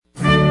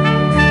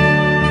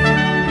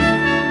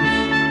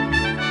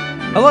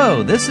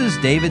Hello, this is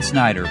David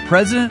Snyder,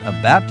 President of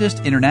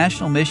Baptist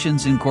International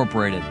Missions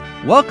Incorporated,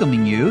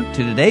 welcoming you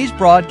to today's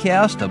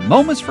broadcast of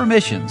Moments for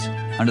Missions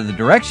under the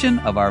direction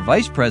of our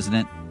Vice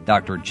President,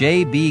 Dr.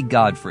 J.B.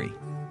 Godfrey.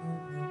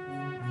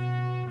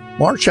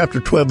 Mark chapter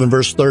 12 and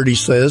verse 30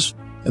 says,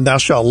 "And thou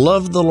shalt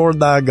love the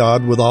Lord thy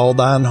God with all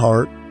thine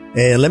heart."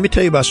 And let me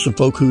tell you about some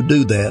folk who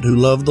do that, who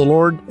love the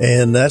Lord,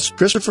 and that's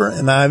Christopher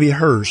and Ivy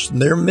Hurst.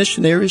 And they're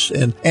missionaries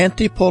in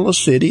Antipolo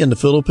City in the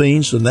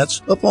Philippines, and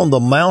that's up on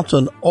the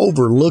mountain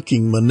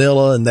overlooking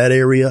Manila in that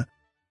area.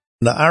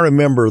 Now, I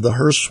remember the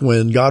Hursts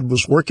when God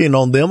was working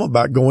on them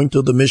about going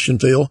to the mission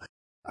field.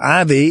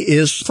 Ivy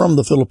is from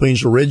the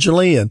Philippines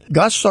originally, and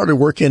God started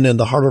working in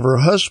the heart of her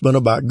husband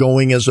about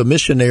going as a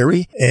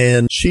missionary,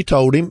 and she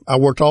told him, "I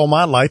worked all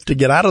my life to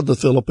get out of the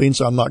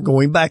Philippines. I'm not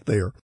going back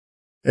there."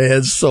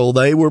 And so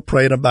they were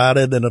praying about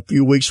it, and a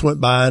few weeks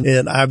went by,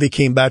 and Ivy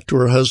came back to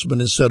her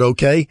husband and said,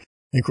 okay.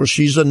 And of course,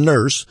 she's a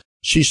nurse.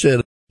 She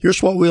said,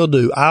 "Here's what we'll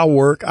do. I'll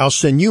work. I'll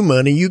send you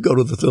money. You go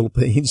to the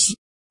Philippines."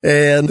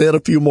 And then a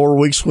few more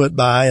weeks went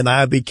by, and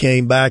Ivy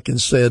came back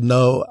and said,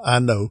 "No, I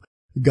know.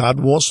 God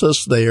wants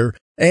us there."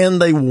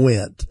 And they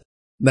went.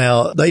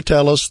 Now, they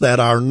tell us that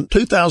our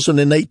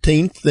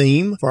 2018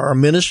 theme for our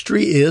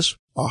ministry is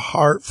A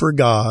Heart for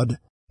God,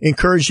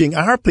 encouraging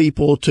our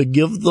people to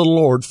give the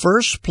Lord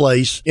first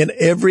place in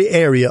every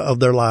area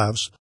of their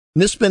lives.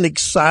 And it's been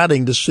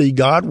exciting to see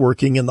God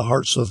working in the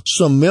hearts of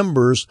some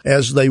members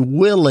as they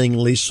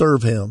willingly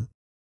serve Him.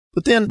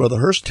 But then Brother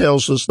Hurst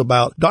tells us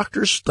about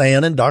Dr.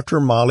 Stan and Dr.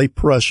 Molly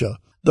Prussia.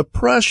 The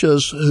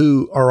Prussias,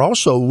 who are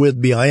also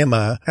with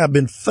BIMI, have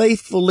been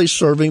faithfully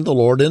serving the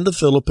Lord in the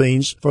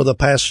Philippines for the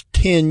past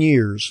 10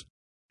 years.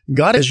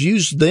 God has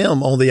used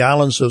them on the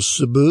islands of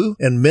Cebu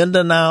and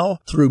Mindanao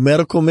through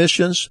medical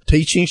missions,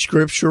 teaching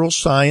scriptural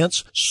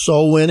science,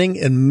 soul winning,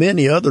 and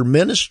many other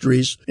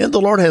ministries, and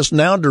the Lord has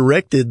now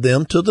directed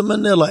them to the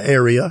Manila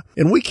area,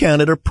 and we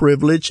count it a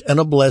privilege and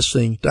a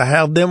blessing to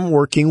have them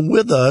working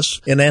with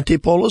us in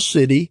Antipolo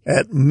City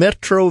at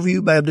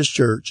Metroview Baptist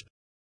Church.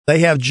 They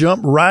have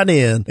jumped right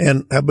in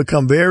and have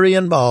become very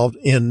involved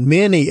in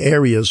many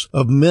areas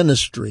of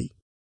ministry.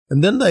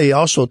 And then they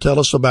also tell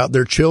us about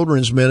their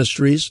children's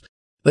ministries.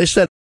 They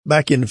said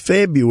back in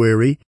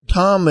February,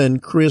 Tom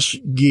and Chris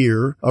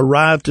Gear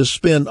arrived to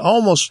spend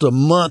almost a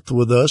month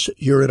with us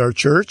here at our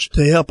church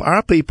to help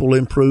our people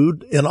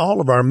improve in all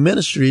of our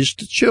ministries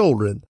to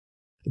children.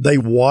 They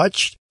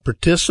watched,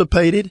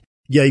 participated,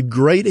 gave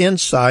great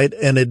insight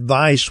and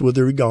advice with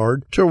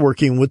regard to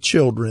working with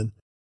children.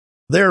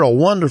 They're a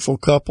wonderful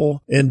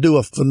couple and do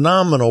a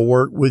phenomenal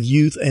work with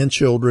youth and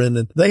children,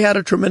 and they had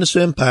a tremendous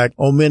impact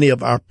on many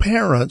of our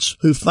parents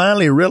who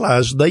finally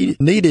realized they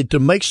needed to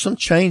make some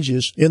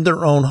changes in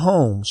their own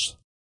homes.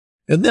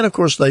 And then, of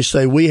course, they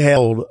say we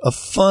held a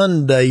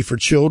fun day for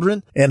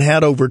children and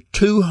had over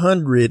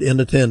 200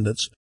 in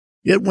attendance.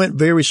 It went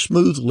very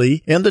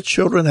smoothly, and the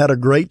children had a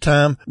great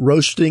time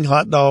roasting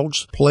hot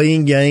dogs,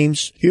 playing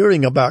games,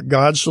 hearing about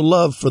God's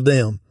love for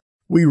them.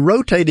 We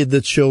rotated the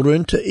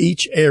children to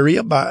each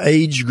area by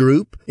age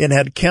group and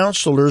had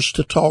counselors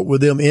to talk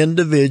with them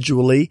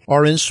individually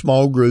or in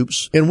small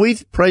groups. And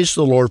we've praised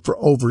the Lord for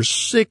over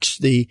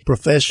 60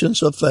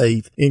 professions of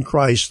faith in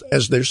Christ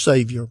as their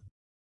Savior.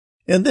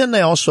 And then they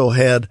also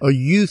had a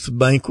youth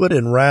banquet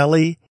and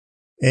rally,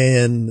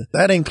 and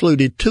that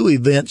included 2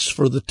 events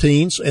for the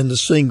teens and the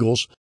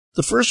singles.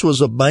 The first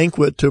was a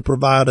banquet to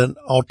provide an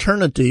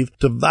alternative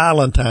to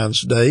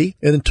Valentine's Day,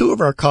 and 2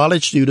 of our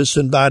college students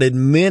invited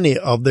many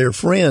of their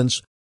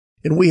friends,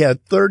 and we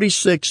had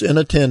 36 in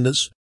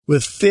attendance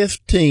with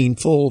 15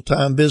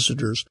 full-time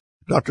visitors.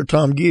 Dr.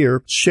 Tom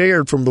Gear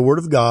shared from the Word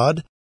of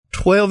God,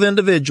 12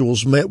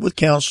 individuals met with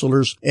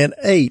counselors, and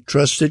 8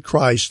 trusted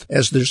Christ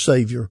as their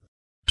Savior.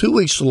 2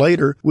 weeks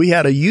later, we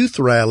had a youth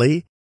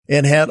rally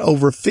and had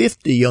over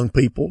 50 young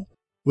people,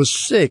 with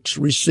 6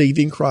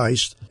 receiving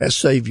Christ as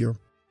Savior.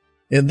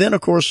 And then,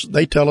 of course,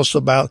 they tell us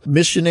about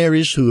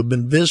missionaries who have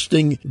been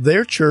visiting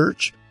their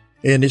church.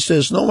 And it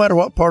says, no matter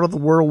what part of the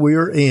world we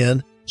are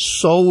in,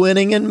 soul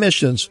winning and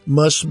missions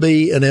must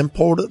be an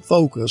important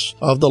focus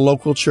of the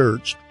local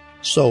church.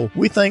 So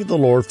we thank the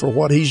Lord for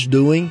what He's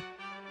doing.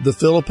 The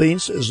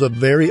Philippines is a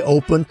very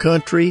open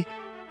country,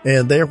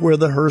 and there where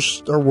the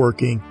Hursts are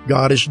working,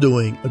 God is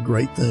doing a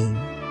great thing.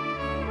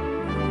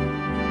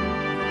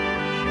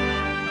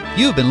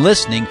 You've been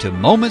listening to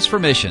Moments for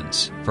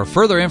Missions. For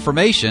further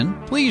information,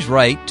 please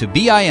write to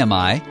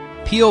BIMI,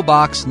 P.O.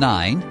 Box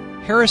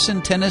 9,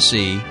 Harrison,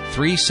 Tennessee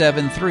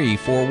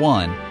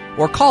 37341,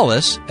 or call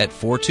us at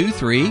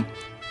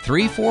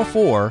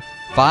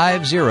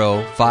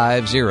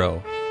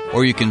 423-344-5050.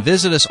 Or you can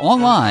visit us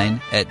online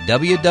at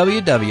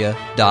www.bimi.org.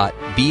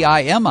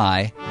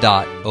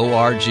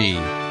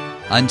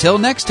 Until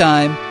next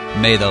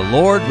time, may the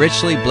Lord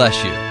richly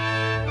bless you.